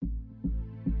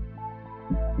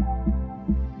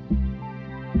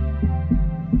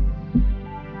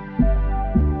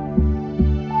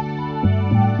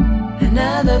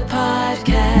Another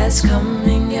podcast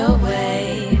coming your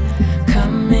way,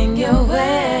 coming your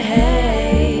way.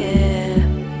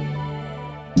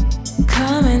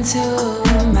 Coming to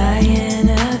my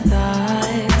inner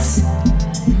thoughts,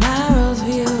 my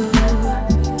worldview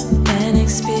and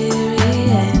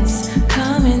experience.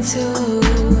 Coming to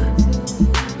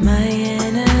my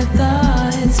inner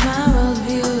thoughts, my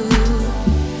worldview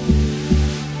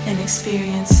and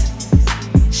experience.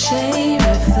 Shay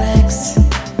reflects,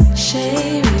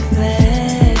 Shay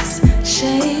reflects,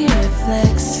 Shay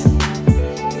reflects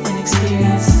and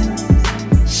experience.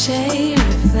 Shay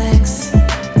reflects,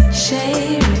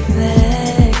 Shay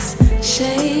reflects,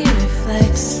 Shay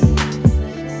reflects.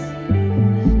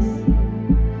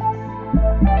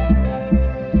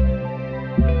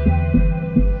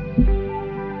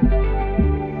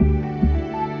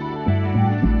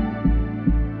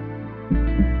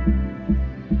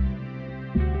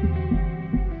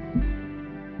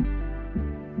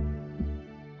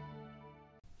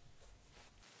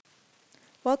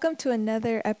 Welcome to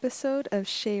another episode of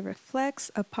Shay Reflects,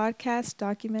 a podcast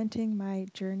documenting my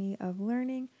journey of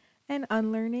learning and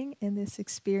unlearning in this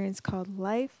experience called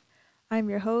life. I'm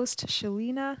your host,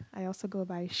 Shalina. I also go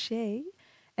by Shay,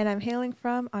 and I'm hailing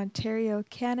from Ontario,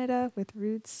 Canada, with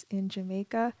roots in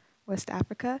Jamaica, West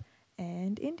Africa,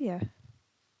 and India.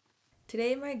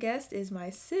 Today, my guest is my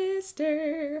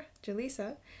sister,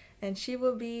 Jaleesa, and she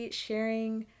will be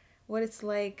sharing what it's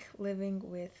like living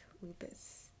with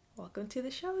lupus. Welcome to the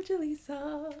show,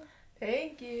 Jaleesa.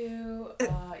 Thank you.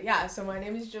 So my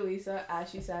name is Jaleesa.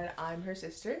 As she said, I'm her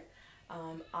sister.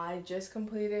 I just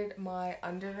completed my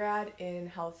undergrad in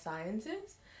health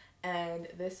sciences, and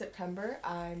this September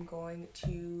I'm going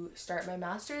to start my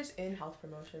master's in health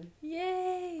promotion.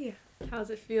 Yay! How's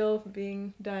it feel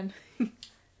being done?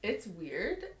 It's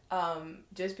weird,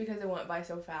 just because it went by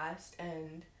so fast,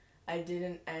 and I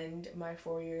didn't end my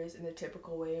 4 years in the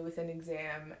typical way with an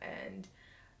exam and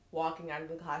walking out of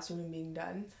the classroom and being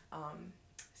done.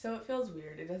 So it feels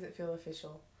weird. It doesn't feel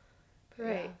official. But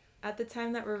Right. yeah. At the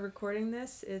time that we're recording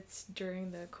this, it's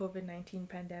during the COVID-19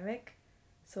 pandemic,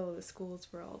 so the schools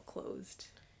were all closed.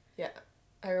 Yeah.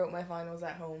 I wrote my finals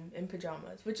at home in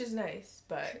pajamas, which is nice,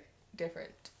 but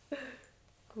different.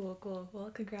 Cool.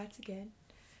 Well, congrats again.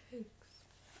 Thanks.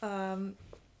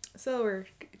 So we're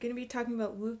going to be talking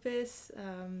about lupus.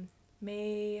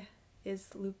 May is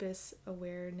Lupus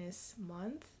Awareness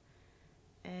Month,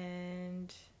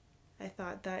 and I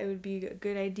thought that it would be a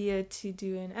good idea to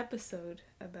do an episode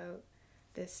about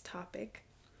this topic.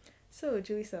 So,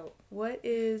 Jaleesa, what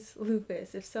is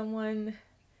lupus? If someone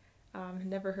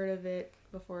never heard of it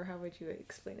before, how would you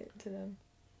explain it to them?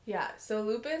 Yeah, so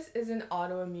lupus is an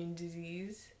autoimmune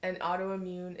disease, and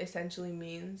autoimmune essentially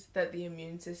means that the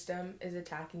immune system is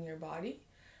attacking your body.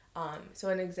 So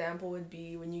an example would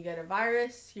be when you get a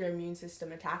virus, your immune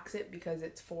system attacks it because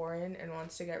it's foreign and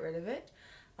wants to get rid of it.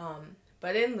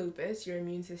 But in lupus, your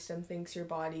immune system thinks your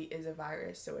body is a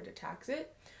virus, so it attacks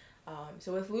it.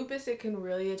 So with lupus, it can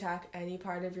really attack any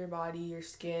part of your body, your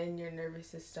skin, your nervous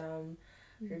system,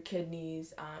 your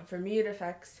kidneys. For me, it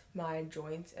affects my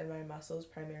joints and my muscles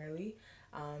primarily.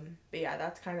 But yeah,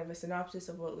 that's kind of a synopsis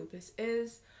of what lupus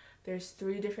is. There's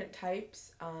 3 different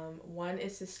types. One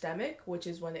is systemic, which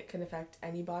is when it can affect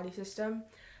any body system.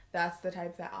 That's the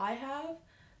type that I have.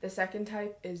 The second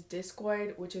type is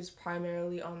discoid, which is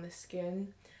primarily on the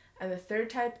skin. And the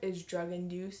third type is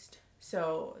drug-induced.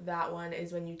 So that one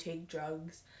is when you take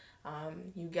drugs,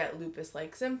 you get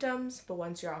lupus-like symptoms, but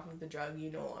once you're off of the drug,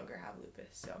 you no longer have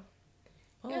lupus.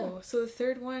 So the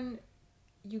third one,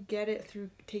 you get it through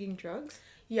taking drugs?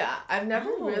 Yeah, I've never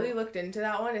really looked into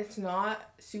that one. It's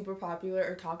not super popular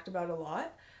or talked about a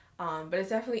lot, but it's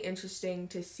definitely interesting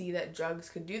to see that drugs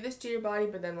could do this to your body,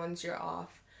 but then once you're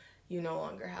off, you no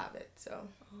longer have it. So.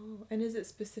 Oh, and is it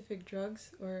specific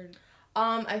drugs or?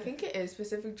 I think it is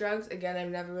specific drugs. Again, I've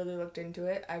never really looked into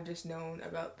it. I've just known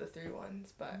about the 3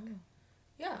 ones, but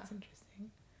yeah, That's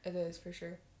interesting. it is for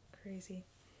sure. Crazy.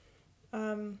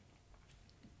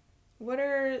 What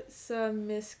are some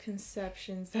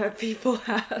misconceptions that people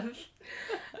have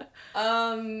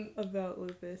about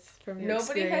lupus from your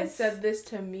Nobody experience? has said this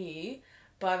to me,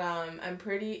 but I'm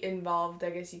pretty involved, I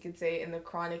guess you could say, in the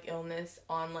chronic illness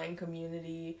online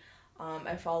community.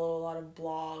 I follow a lot of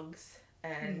blogs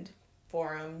and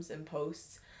forums and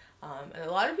posts, and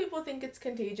a lot of people think it's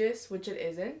contagious, which it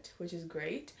isn't, which is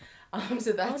great.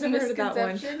 So that's a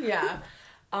misconception. Yeah.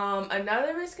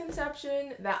 Another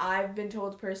misconception that I've been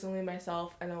told personally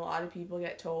myself, and a lot of people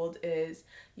get told, is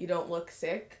you don't look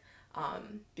sick.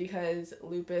 Because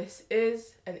lupus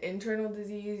is an internal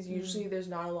disease. Usually there's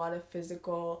not a lot of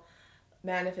physical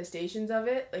manifestations of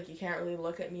it. Like, you can't really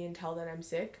look at me and tell that I'm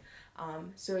sick.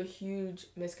 So a huge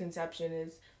misconception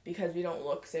is because we don't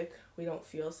look sick, we don't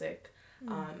feel sick.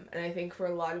 And I think for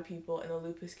a lot of people in the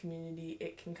lupus community,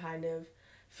 it can kind of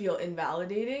feel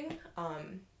invalidating,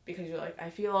 because you're like, I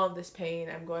feel all of this pain,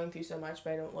 I'm going through so much,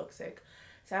 but I don't look sick.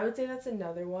 So I would say that's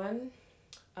another one.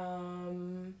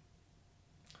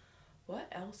 What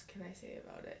else can I say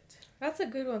about it? That's a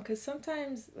good one, because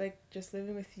sometimes, like, just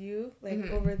living with you, like,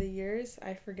 over the years,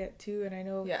 I forget too, and I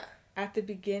know at the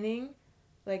beginning,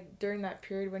 like, during that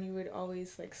period when you would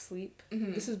always, like, sleep,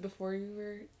 this was before you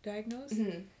were diagnosed,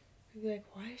 you'd be like,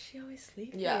 why is she always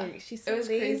sleeping? Yeah. She's so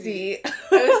lazy. crazy.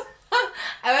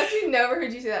 I've actually never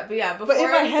heard you say that, but yeah, before but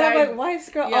in my head, I'm like, why is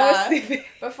this girl always sleeping?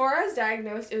 Before I was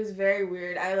diagnosed, it was very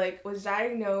weird. I, like, was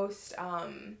diagnosed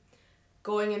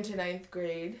going into 9th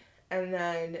grade, and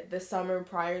then the summer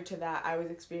prior to that, I was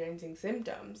experiencing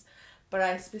symptoms. But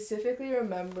I specifically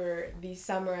remember the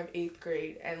summer of 8th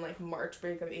grade and, like, March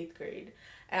break of 8th grade,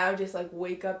 and I would just, like,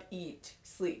 wake up, eat,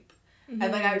 sleep.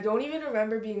 And, like, I don't even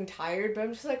remember being tired, but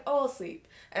I'm just like, oh, I'll sleep.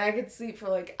 And I could sleep for,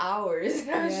 like, hours.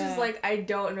 And I was just like, I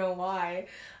don't know why.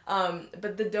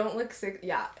 But the don't look sick,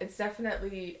 it's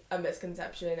definitely a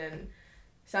misconception. And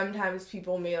sometimes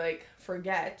people may, like,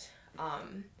 forget.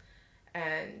 And,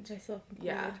 myself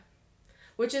included.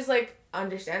 Which is, like,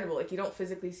 understandable. Like, you don't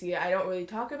physically see it. I don't really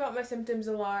talk about my symptoms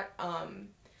a lot.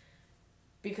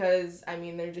 Because, I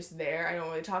mean, they're just there. I don't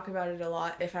really talk about it a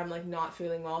lot. If I'm, like, not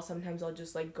feeling well, sometimes I'll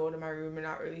just, like, go to my room and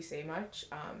not really say much.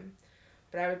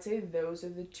 But I would say those are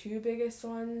the two biggest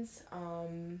ones.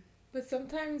 But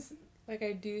sometimes, like,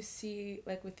 I do see,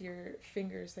 like, with your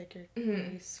fingers, like, your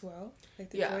really swell, like,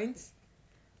 the joints.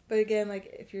 But again,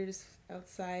 like, if you're just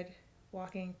outside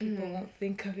walking, people won't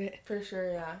think of it. For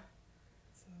sure, yeah.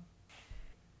 So,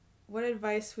 what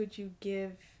advice would you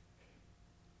give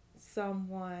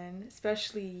someone,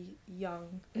 especially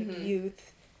young, like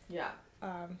youth,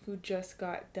 who just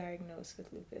got diagnosed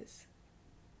with lupus?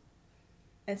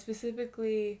 And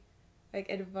specifically, like,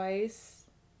 advice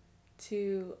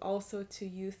to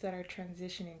youth that are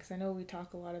transitioning, because I know we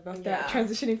talk a lot about that,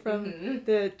 transitioning from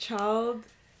the child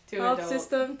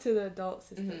system to the adult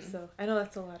system. So I know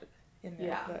that's a lot in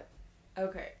there. But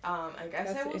okay, I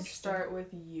guess I will start with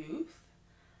youth.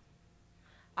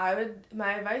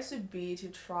 My advice would be to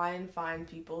try and find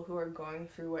people who are going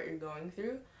through what you're going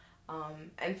through.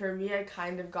 And for me, I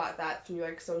kind of got that through,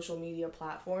 like, social media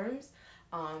platforms.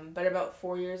 But about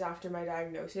 4 years after my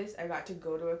diagnosis, I got to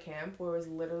go to a camp where it was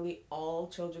literally all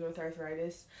children with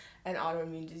arthritis and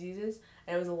autoimmune diseases.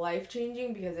 And it was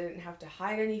life-changing because I didn't have to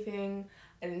hide anything.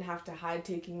 I didn't have to hide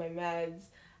taking my meds.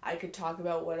 I could talk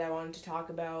about what I wanted to talk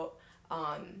about.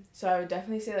 So I would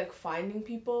definitely say, like, finding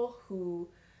people who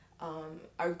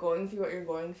are going through what you're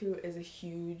going through is a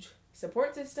huge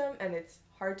support system, and it's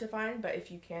hard to find, but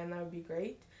if you can, that would be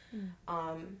great.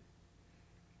 I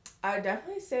would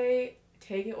definitely say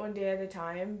take it one day at a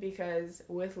time, because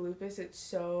with lupus, it's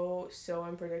so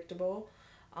unpredictable.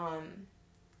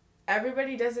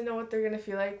 Everybody doesn't know what they're going to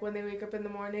feel like when they wake up in the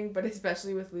morning, but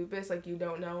especially with lupus, like, you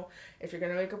don't know if you're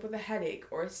going to wake up with a headache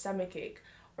or a stomach ache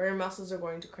or your muscles are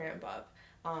going to cramp up.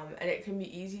 And it can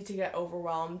be easy to get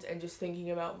overwhelmed and just thinking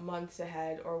about months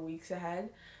ahead or weeks ahead.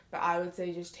 But I would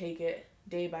say just take it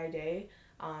day by day,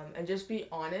 and just be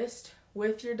honest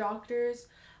with your doctors,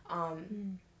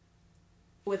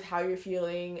 with how you're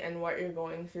feeling and what you're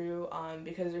going through,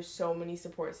 because there's so many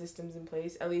support systems in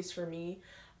place. At least for me,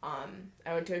 I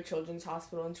went to a children's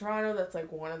hospital in Toronto that's,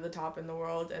 like, one of the top in the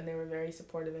world, and they were very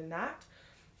supportive in that.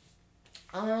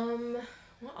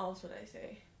 What else would I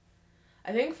say?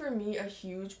 I think for me, a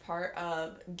huge part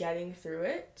of getting through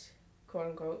it, quote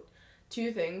unquote,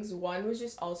 two things. One was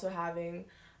just also having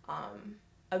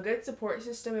a good support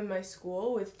system in my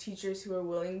school with teachers who were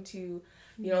willing to,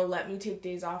 let me take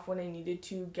days off when I needed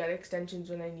to, get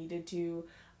extensions when I needed to,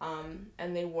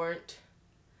 and they weren't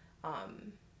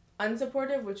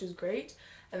unsupportive, which was great.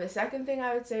 And the second thing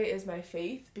I would say is my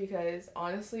faith, because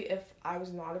honestly, if I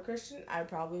was not a Christian, I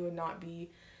probably would not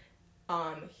be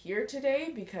here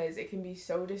today, because it can be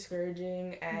so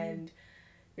discouraging, and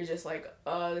you're just like,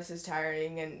 oh, this is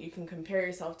tiring, and you can compare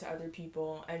yourself to other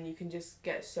people, and you can just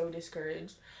get so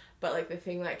discouraged. But, like, the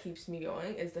thing that keeps me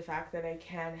going is the fact that I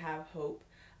can have hope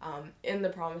in the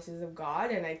promises of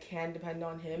God, and I can depend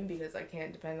on Him, because I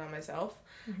can't depend on myself.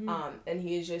 And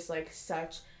He is just, like,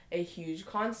 such a huge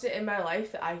constant in my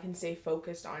life that I can stay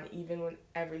focused on even when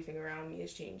everything around me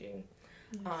is changing.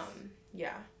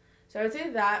 Yes. So I would say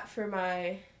that for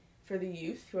the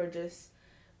youth who are just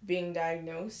being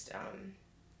diagnosed.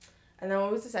 And then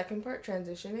what was the second part?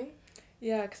 Transitioning?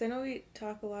 Yeah, because I know we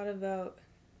talk a lot about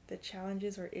the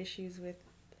challenges or issues with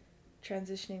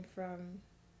transitioning from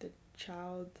the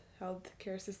child health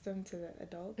care system to the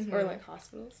adult or like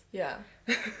hospitals? Yeah.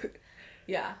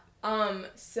 Yeah.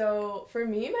 So for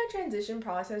me, my transition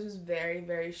process was very,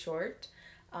 very short.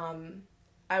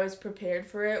 I was prepared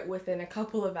for it within a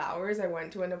couple of hours. I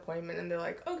went to an appointment and they're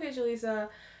like, okay, Jaleesa,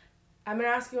 I'm going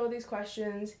to ask you all these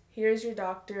questions. Here's your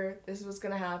doctor. This is what's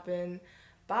going to happen.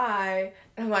 Bye.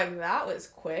 And I'm like, that was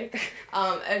quick.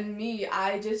 And me,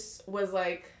 I just was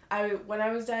like, when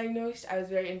I was diagnosed, I was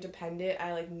very independent.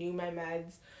 I like knew my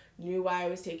meds, knew why I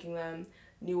was taking them,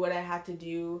 knew what I had to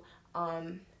do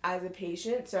as a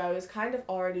patient. So I was kind of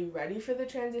already ready for the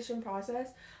transition process.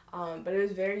 But it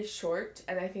was very short,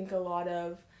 and I think a lot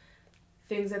of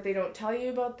things that they don't tell you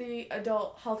about the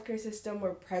adult healthcare system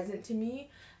were present to me.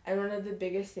 And one of the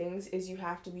biggest things is you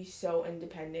have to be so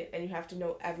independent, and you have to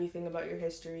know everything about your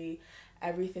history,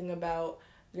 everything about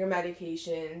your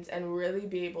medications, and really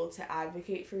be able to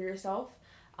advocate for yourself.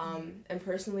 And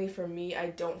personally, for me,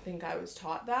 I don't think I was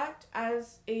taught that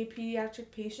as a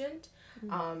pediatric patient.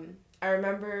 I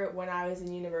remember when I was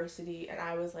in university and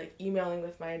I was like emailing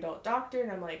with my adult doctor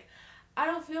and I'm like, I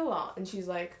don't feel well. And she's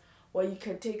like, well, you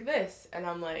could take this. And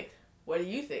I'm like, what do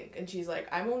you think? And she's like,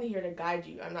 I'm only here to guide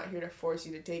you. I'm not here to force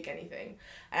you to take anything.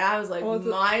 And I was like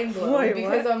mind blown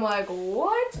because I'm like,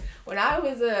 what? When I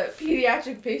was a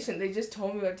pediatric patient, they just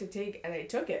told me what to take and I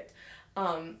took it.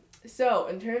 So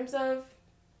in terms of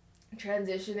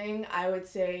transitioning, I would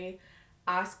say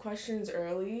ask questions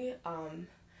early.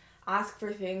 Ask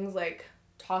for things like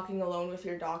talking alone with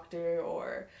your doctor,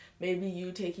 or maybe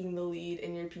you taking the lead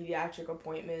in your pediatric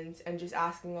appointments and just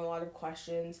asking a lot of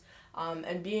questions,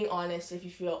 and being honest if you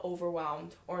feel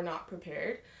overwhelmed or not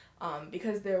prepared,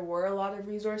 because there were a lot of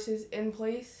resources in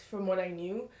place from what I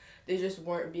knew. They just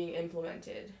weren't being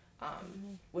implemented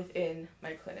within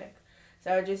my clinic.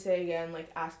 So I would just say again, like,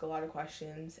 ask a lot of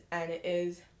questions, and it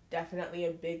is definitely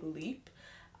a big leap.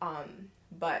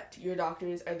 But your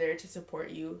doctors are there to support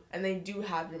you, and they do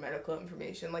have your medical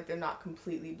information. Like, they're not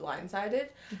completely blindsided.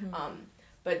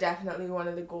 But definitely one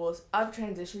of the goals of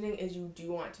transitioning is you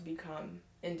do want to become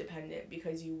independent,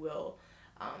 because you will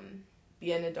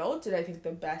be an adult. And I think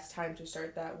the best time to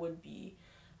start that would be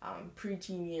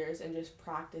preteen years, and just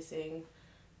practicing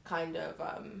kind of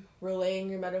relaying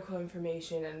your medical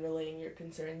information and relaying your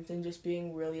concerns, and just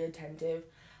being really attentive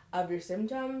of your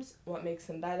symptoms, what makes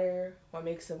them better, what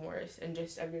makes them worse, and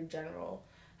just of your general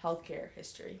healthcare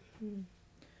history.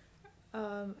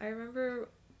 I remember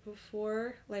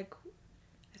before, like,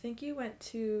 I think you went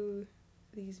to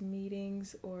these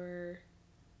meetings, or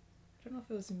I don't know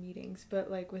if it was meetings, but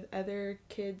like with other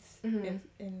kids in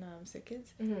sick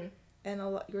kids, and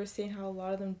you were saying how a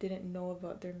lot of them didn't know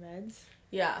about their meds.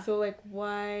 Yeah. So like,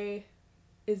 why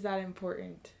is that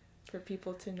important for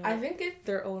people to know? I think it's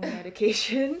their own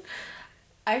medication.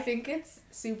 I think it's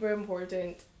super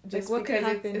important just like,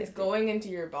 because it's going into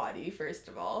your body, first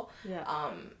of all.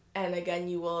 Yeah. And again,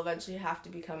 you will eventually have to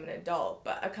become an adult.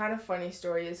 But a kind of funny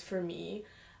story is, for me,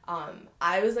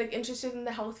 I was like interested in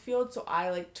the health field, so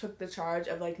I like took the charge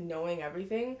of like knowing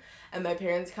everything, and my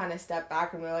parents kind of stepped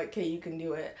back and were like, okay, you can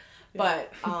do it. Yeah.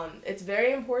 But it's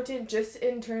very important just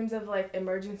in terms of like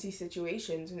emergency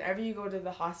situations. Whenever you go to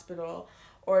the hospital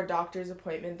or a doctor's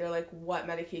appointment, they're like, what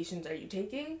medications are you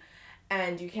taking?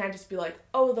 And you can't just be like,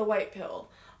 oh, the white pill,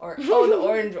 or oh, the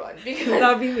orange one, because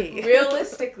that'd be me.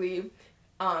 Realistically,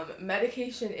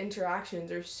 medication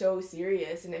interactions are so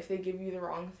serious, and if they give you the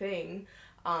wrong thing,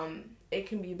 it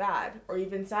can be bad. Or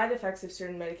even side effects of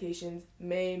certain medications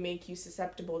may make you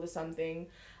susceptible to something,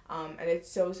 and it's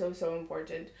so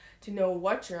important to know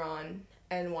what you're on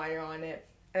and why you're on it.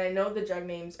 And I know the drug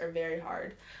names are very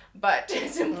hard, but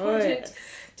it's important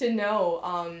to know.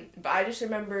 But I just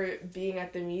remember being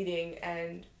at the meeting,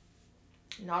 and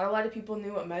not a lot of people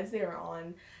knew what meds they were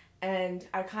on. And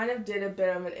I kind of did a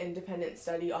bit of an independent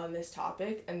study on this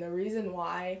topic. And the reason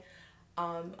why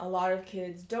a lot of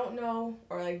kids don't know,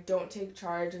 or like don't take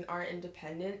charge and aren't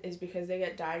independent, is because they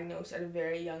get diagnosed at a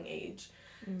very young age.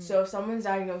 So if someone's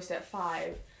diagnosed at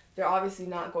 5, they're obviously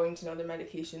not going to know their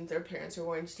medications. Their parents are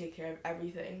going to take care of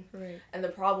everything. Right. And the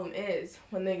problem is,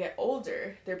 when they get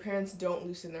older, their parents don't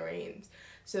loosen the reins.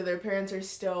 So their parents are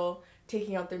still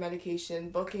taking out their medication,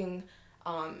 booking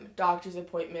doctor's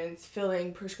appointments,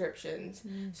 filling prescriptions.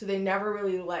 So they never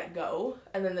really let go.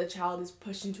 And then the child is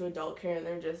pushed into adult care, and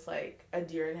they're just like a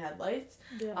deer in headlights.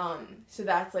 Yeah. So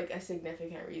that's like a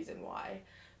significant reason why.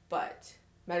 But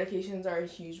medications are a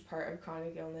huge part of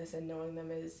chronic illness, and knowing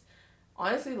them is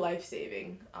honestly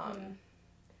life-saving,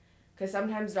 because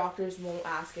sometimes doctors won't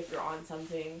ask if you're on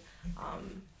something,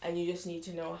 and you just need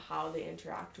to know how they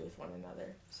interact with one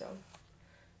another. So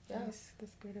Yeah. Nice.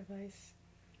 That's good advice.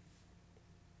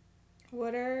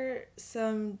 What are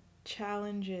some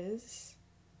challenges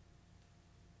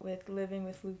with living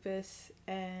with lupus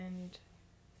and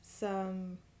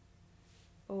some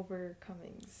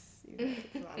overcomings?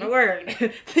 It's not a word.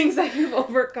 Things that you've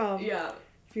overcome. Yeah.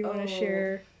 If you want to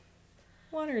share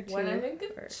one or two. When I think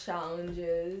of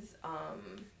challenges,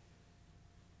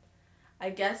 I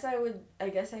guess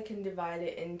I can divide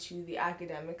it into the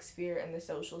academic sphere and the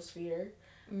social sphere.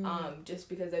 Just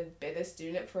because I've been a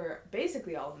student for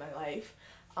basically all of my life.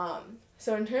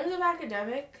 So in terms of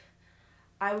academic,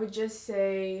 I would just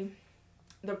say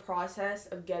the process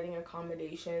of getting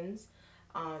accommodations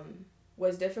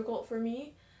was difficult for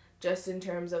me, just in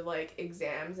terms of like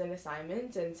exams and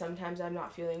assignments, and sometimes I'm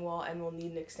not feeling well and will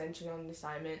need an extension on an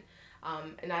assignment,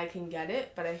 and I can get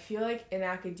it, but I feel like in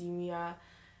academia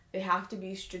they have to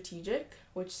be strategic,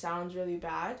 which sounds really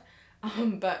bad,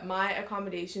 but my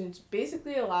accommodations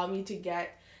basically allow me to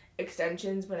get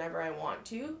extensions whenever I want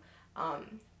to,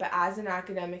 but as an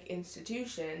academic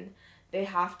institution, they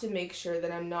have to make sure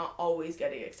that I'm not always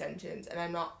getting extensions and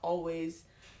I'm not always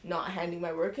not handing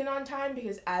my work in on time,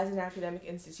 because as an academic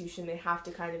institution, they have to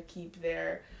kind of keep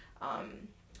their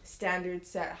standards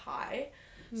set high.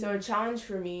 So a challenge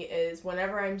for me is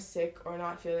whenever I'm sick or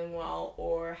not feeling well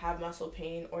or have muscle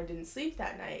pain or didn't sleep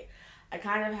that night, I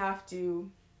kind of have to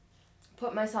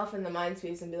put myself in the mind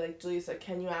space and be like, Julissa,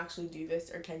 can you actually do this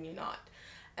or can you not?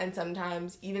 And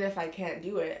sometimes, even if I can't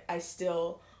do it, I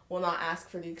still will not ask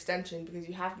for the extension, because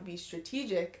you have to be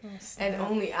strategic and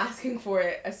only asking for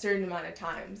it a certain amount of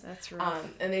times. That's right.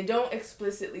 And they don't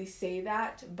explicitly say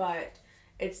that, but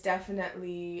it's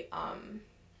definitely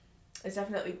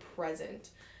present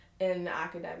in the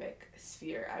academic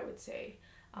sphere, I would say.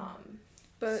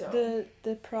 But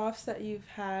the profs that you've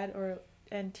had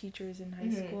and teachers in high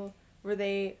school, were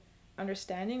they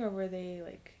understanding, or were they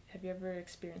like, have you ever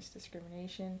experienced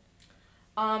discrimination?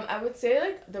 I would say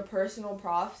like the personal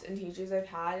profs and teachers I've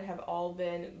had have all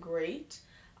been great.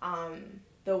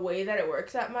 The way that it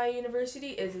works at my university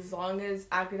is as long as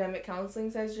academic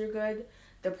counseling says you're good,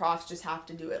 the profs just have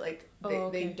to do it. Like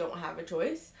they don't have a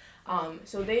choice.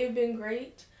 So they've been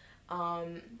great.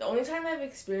 The only time I've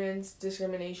experienced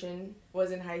discrimination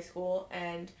was in high school,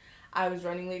 and I was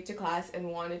running late to class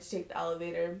and wanted to take the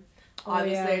elevator.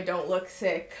 Obviously, I don't look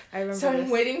sick. I remember so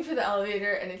I'm waiting for the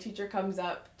elevator, and a teacher comes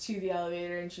up to the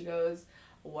elevator, and she goes,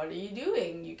 "What are you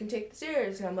doing? You can take the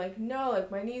stairs." And I'm like, "No, like,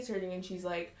 my knee's hurting." And she's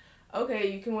like,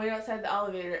 "Okay, you can wait outside the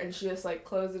elevator." And she just, like,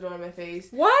 closed the door in my face.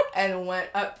 What? And went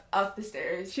up the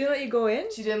stairs. She didn't let you go in?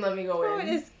 She didn't let me go in.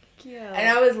 It is cute. And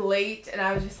I was late, and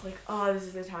I was just like, oh, this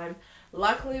is the time.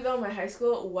 Luckily, though, my high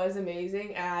school was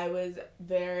amazing, and I was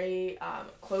very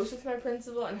close with my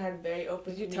principal and had very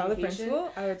open communication. Did you tell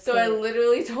the principal? I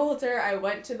literally told her. I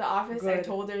went to the office, I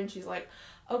told her, and she's like,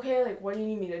 okay, like, what do you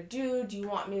need me to do? Do you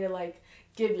want me to, like,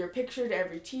 give your picture to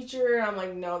every teacher? And I'm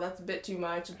like, no, that's a bit too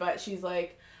much. But she's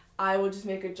like, I will just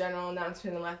make a general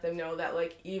announcement and let them know that,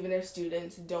 like, even if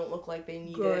students don't look like they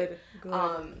need it,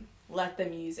 let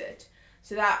them use it.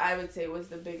 So that, I would say, was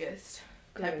the biggest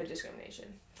type of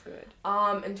discrimination. Good.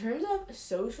 In terms of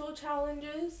social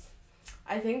challenges,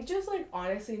 I think just, like,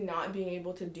 honestly not being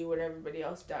able to do what everybody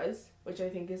else does, which I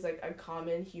think is, like, a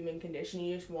common human condition.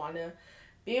 You just want to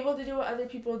be able to do what other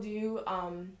people do,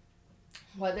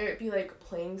 whether it be, like,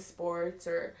 playing sports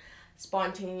or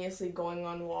spontaneously going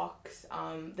on walks.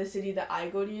 The city that I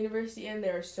go to university in,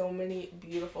 there are so many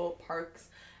beautiful parks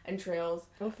and trails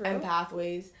and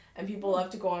pathways, and people love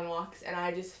to go on walks, and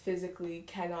I just physically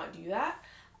cannot do that.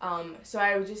 So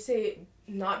I would just say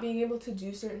not being able to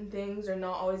do certain things, or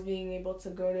not always being able to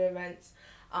go to events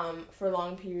for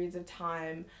long periods of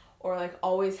time, or, like,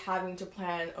 always having to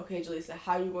plan, okay, Julissa,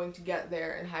 how are you going to get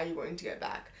there and how are you going to get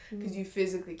back? Because you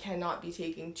physically cannot be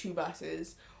taking 2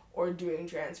 buses or doing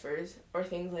transfers or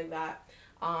things like that.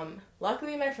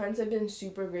 Luckily, my friends have been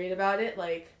super great about it.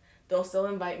 Like, they'll still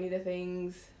invite me to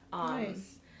things.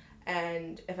 Nice.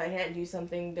 And if I can't do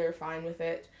something, they're fine with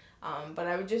it. But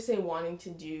I would just say wanting to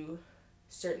do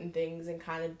certain things and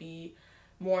kind of be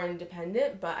more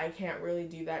independent, but I can't really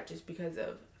do that just because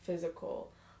of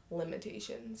physical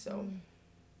limitations. So,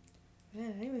 man,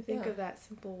 I didn't even think of that,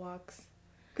 simple walks.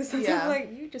 Because sometimes,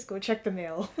 like, you just go check the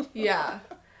mail. Yeah.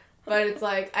 But it's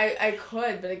like, I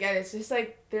could, but again, it's just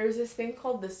like, there's this thing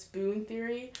called the spoon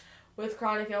theory with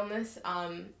chronic illness,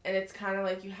 and it's kind of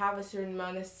like you have a certain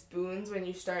amount of spoons when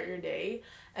you start your day,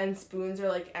 and spoons are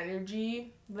like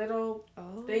energy little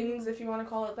things, if you want to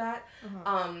call it that,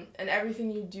 and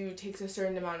everything you do takes a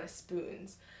certain amount of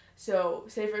spoons. So,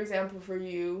 say for example, for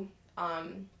you,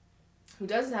 who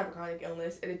doesn't have a chronic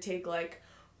illness, it'd take like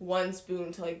 1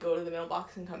 spoon to like go to the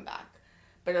mailbox and come back,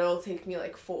 but it'll take me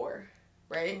like 4,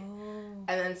 right? Oh.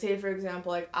 And then say for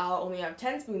example, like I'll only have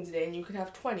 10 spoons a day and you could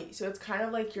have 20. So it's kind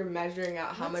of like you're measuring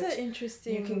out how That's much an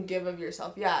interesting... you can give of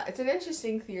yourself. Yeah, it's an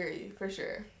interesting theory for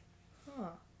sure. Huh.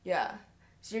 Yeah.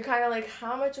 So you're kind of like,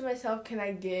 how much of myself can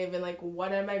I give, and like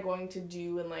what am I going to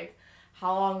do, and like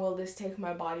how long will this take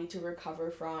my body to recover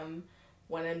from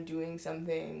when I'm doing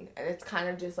something. And it's kind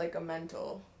of just like a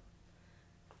mental...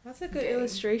 That's a good game.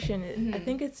 illustration. I Mhm.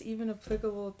 think it's even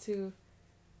applicable to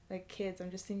like kids.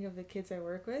 I'm just thinking of the kids I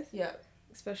work with. Yeah.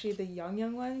 Especially the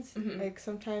young ones. Mhm. Like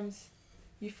sometimes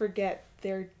you forget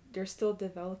they're still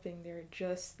developing. They're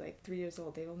just like 3 years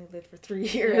old. They only lived for 3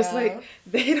 years. Yeah. Like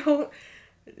they don't...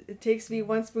 It takes me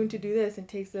 1 spoon to do this and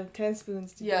takes them 10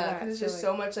 spoons to do Yeah, that. because it's So, just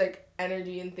like, so much like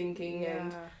energy and thinking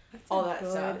and that's all a that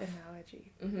good stuff.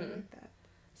 analogy. I Mhm. like that.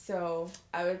 So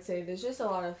I would say there's just a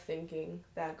lot of thinking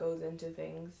that goes into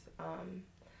things.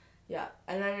 Yeah.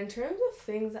 And then in terms of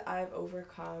things that I've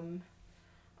overcome,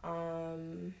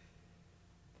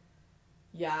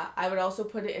 yeah, I would also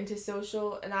put it into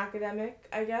social and academic,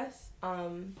 I guess.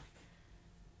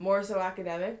 More so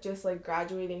academic, just like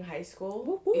graduating high school,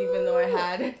 Woo-woo! even though I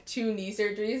had 2 knee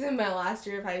surgeries in my last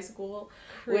year of high school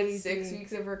Crazy. with 6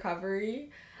 weeks of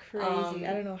recovery. Crazy.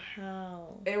 I don't know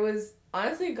how. It was,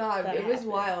 honestly, God, That it was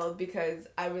happened. wild because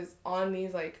I was on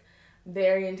these like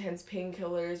very intense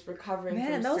painkillers, recovering from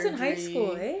Man, that was in high surgery.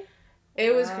 school, eh?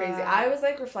 It was crazy. Wow. I was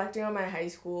like reflecting on my high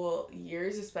school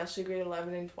years, especially grade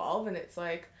 11 and 12, and it's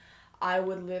like I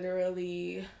would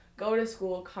literally go to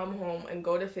school, come home, and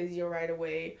go to physio right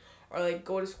away, or like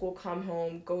go to school, come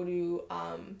home, go to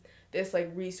this like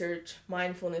research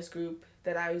mindfulness group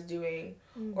that I was doing,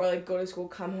 or like go to school,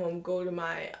 come home, go to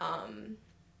my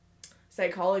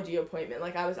psychology appointment.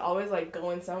 Like I was always like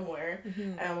going somewhere,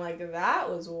 and I'm like, that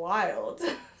was wild.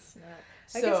 Snap.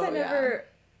 I guess I never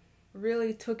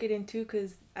really took it into,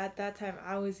 because at that time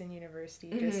I was in university,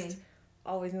 just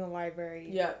always in the library.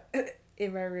 Yeah.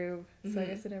 In my room. So I Mhm.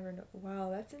 guess I never know. Wow,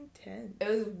 that's intense. It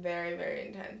was very, very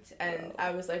intense. And Wow.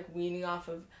 I was like weaning off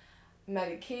of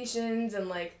medications, and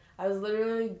like I was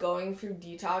literally going through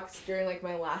detox during like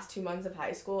my last 2 months of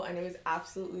high school, and it was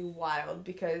absolutely wild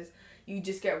because you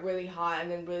just get really hot and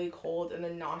then really cold and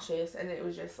then nauseous, and it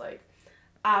was just like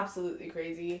absolutely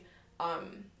crazy.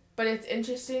 But it's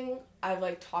interesting. I've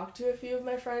like talked to a few of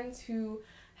my friends who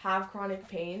have chronic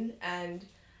pain, and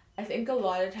I think a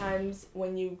lot of times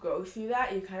when you go through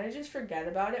that, you kind of just forget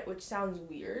about it, which sounds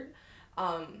weird.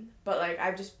 But like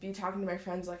I'd just be talking to my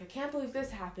friends like, I can't believe this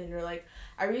happened, or like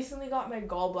I recently got my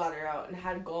gallbladder out and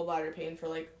had gallbladder pain for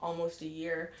like almost a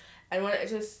year. And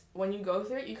when you go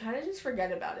through it, you kind of just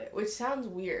forget about it, which sounds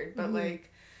weird, but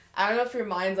like I don't know if your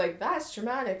mind's like, that's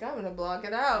traumatic, I'm gonna block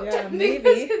it out. Yeah, Because maybe.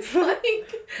 it's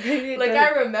like Maybe it like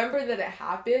does. I remember that it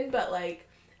happened, but like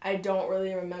I don't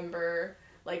really remember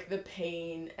like the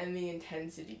pain and the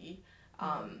intensity,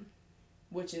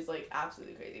 which is like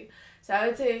absolutely crazy. So I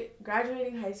would say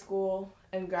graduating high school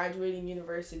and graduating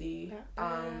university,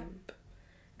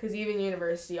 because even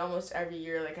university, almost every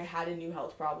year, like I had a new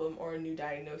health problem or a new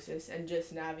diagnosis, and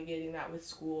just navigating that with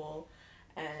school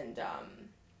and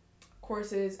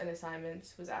courses and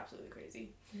assignments was absolutely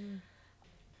crazy.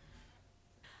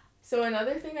 So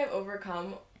another thing I've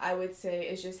overcome, I would say,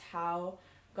 is just how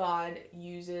God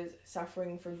uses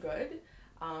suffering for good.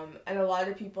 And a lot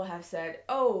of people have said,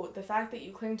 oh, the fact that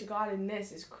you cling to God in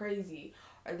this is crazy,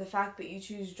 or the fact that you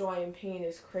choose joy in pain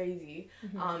is crazy.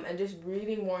 And just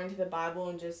reading more into the Bible,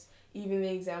 and just even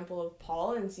the example of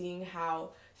Paul, and seeing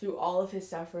how through all of his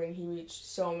suffering he reached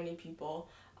so many people,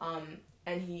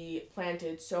 and he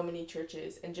planted so many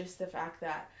churches, and just the fact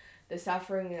that the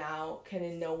suffering now can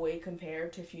in no way compare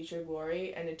to future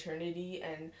glory and eternity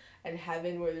and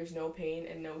heaven, where there's no pain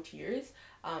and no tears.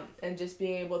 And just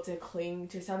being able to cling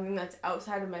to something that's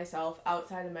outside of myself,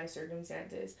 outside of my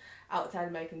circumstances, outside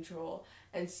of my control,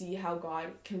 and see how God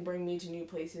can bring me to new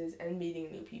places and meeting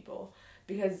new people.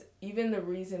 Because even the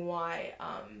reason why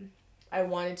I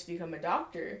wanted to become a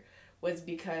doctor was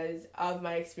because of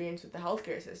my experience with the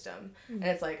healthcare system. And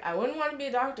it's like, I wouldn't want to be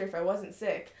a doctor if I wasn't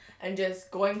sick. And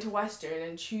just going to Western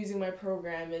and choosing my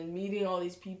program and meeting all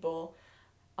these people,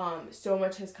 so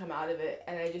much has come out of it.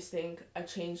 And I just think a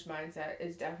changed mindset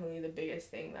is definitely the biggest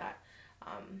thing that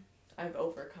I've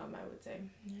overcome, I would say.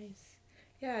 Nice.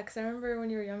 Yeah, because I remember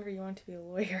when you were younger, you wanted to be a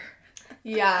lawyer.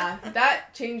 Yeah,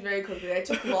 that changed very quickly. I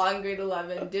took law in grade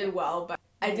 11, did well, but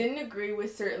I didn't agree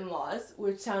with certain laws,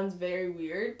 which sounds very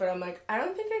weird, but I'm like, I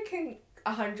don't think I can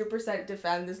 100%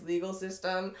 defend this legal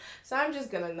system, so I'm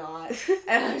just gonna not,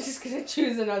 and I'm just gonna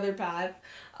choose another path.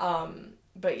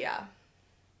 But yeah.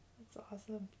 That's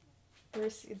awesome.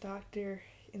 First, a doctor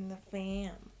in the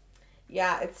fam.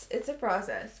 Yeah, it's a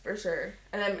process for sure,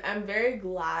 and I'm very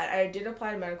glad I did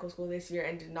apply to medical school this year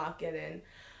and did not get in,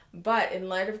 but in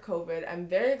light of COVID, I'm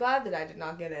very glad that I did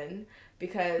not get in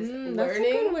because learning. That's a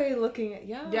good way of looking at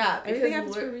Yeah, everything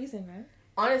happens for a reason, right?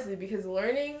 Honestly, because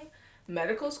learning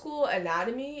medical school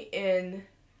anatomy in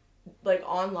like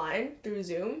online through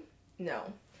Zoom,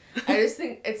 no. I just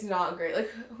think it's not great.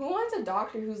 Like, who wants a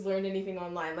doctor who's learned anything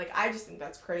online? Like, I just think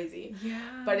that's crazy.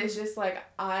 Yeah. But it's just, like,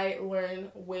 I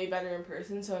learn way better in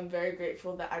person, so I'm very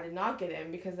grateful that I did not get in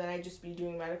because then I'd just be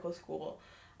doing medical school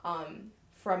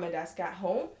from a desk at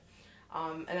home.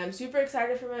 And I'm super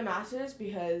excited for my master's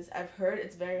because I've heard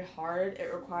it's very hard.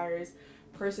 It requires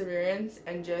perseverance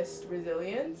and just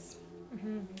resilience.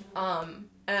 And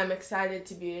I'm excited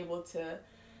to be able to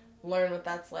learn what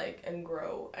that's like and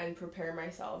grow and prepare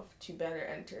myself to better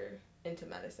enter into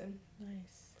medicine.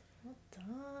 Nice. Well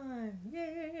done.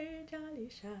 Yay, Jolly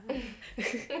Shy.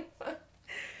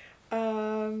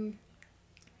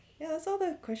 Yeah, that's all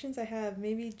the questions I have.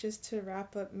 Maybe just to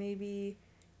wrap up, maybe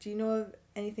do you know of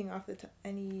anything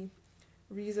any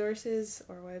resources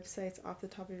or websites off the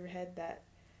top of your head that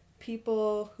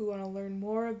people who want to learn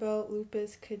more about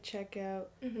lupus could check out,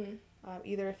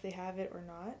 either if they have it or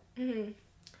not?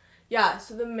 Yeah,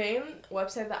 so the main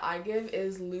website that I give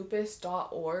is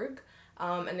lupus.org,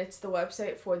 and it's the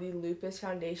website for the Lupus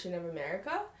Foundation of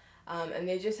America, and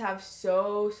they just have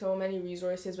so many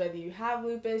resources, whether you have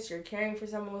lupus, you're caring for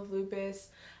someone with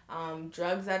lupus,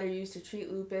 drugs that are used to treat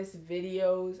lupus,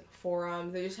 videos,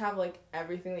 forums. They just have like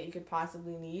everything that you could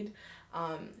possibly need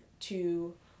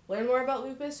to learn more about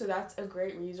lupus, so that's a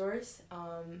great resource.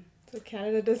 So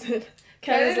Canada's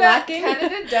lacking?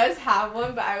 Canada does have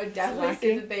one, but I would definitely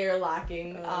say that they are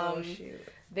lacking. Shoot.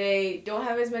 They don't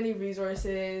have as many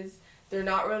resources. They're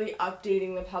not really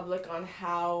updating the public on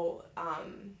how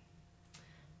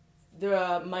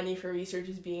the money for research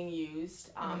is being used.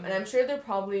 And I'm sure they're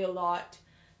probably a lot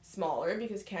smaller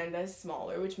because Canada is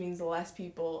smaller, which means less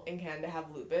people in Canada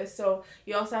have lupus. So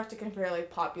you also have to compare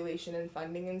like population and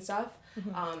funding and stuff.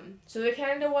 So the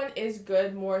Canada one is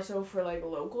good more so for like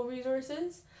local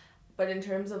resources, but in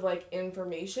terms of like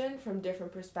information from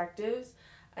different perspectives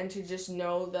and to just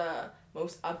know the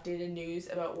most updated news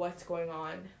about what's going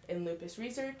on in lupus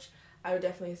research, I would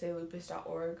definitely say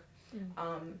lupus.org.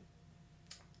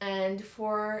 And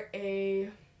for a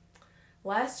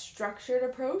less structured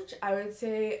approach, I would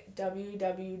say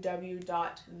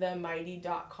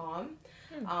www.themighty.com.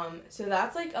 So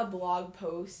that's like a blog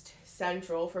post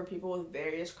central for people with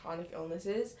various chronic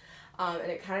illnesses, and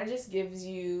it kind of just gives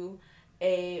you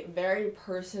a very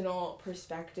personal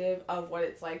perspective of what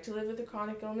it's like to live with a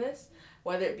chronic illness,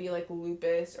 whether it be like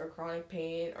lupus or chronic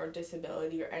pain or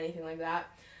disability or anything like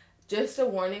that. Just a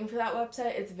warning for that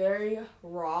website, it's very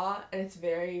raw and it's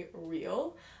very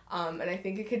real. And I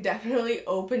think it could definitely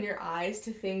open your eyes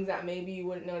to things that maybe you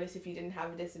wouldn't notice if you didn't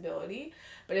have a disability.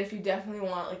 But if you definitely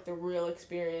want like the real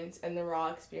experience and the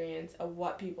raw experience of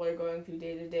what people are going through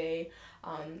day to day,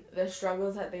 the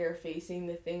struggles that they are facing,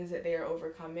 the things that they are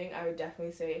overcoming, I would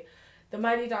definitely say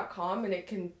themighty.com, and it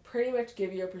can pretty much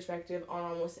give you a perspective on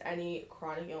almost any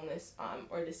chronic illness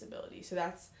or disability. So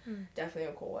that's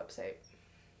definitely a cool website.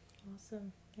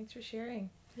 Awesome. Thanks for sharing.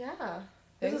 Yeah.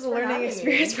 This was a learning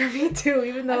experience for me too,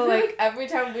 even though like every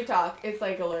time we talk, it's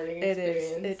like a learning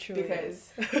experience. It is. It truly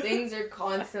because things are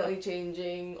constantly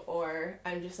changing, or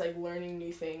I'm just like learning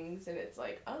new things, and it's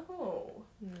like, oh, cool.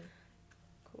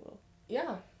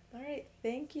 Yeah. All right.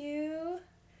 Thank you.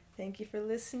 Thank you for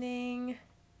listening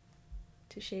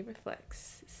to Shea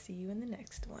Reflects. See you in the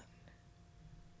next one.